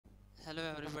Hello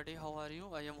everybody, how are you?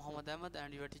 I am Muhammad Ahmed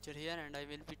and your teacher here, and I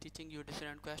will be teaching you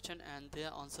different questions and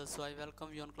their answers. So I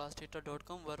welcome you on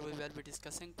classteacher.com where we will be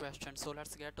discussing questions. So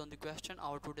let's get on the question.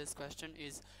 Our today's question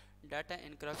is: data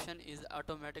encryption is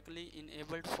automatically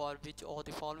enabled for which of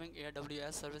the following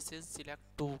AWS services? Select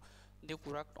 2. The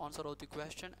correct answer of the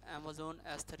question: Amazon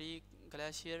S3,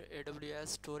 Glacier,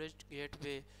 AWS Storage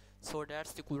Gateway. So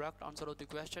that's the correct answer of the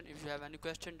question. If you have any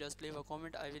question, just leave a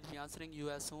comment. I will be answering you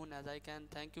as soon as I can.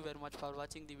 Thank you very much for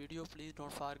watching the video. Please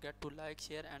don't forget to like,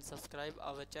 share and subscribe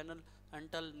our channel.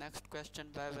 Until next question,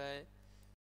 bye bye.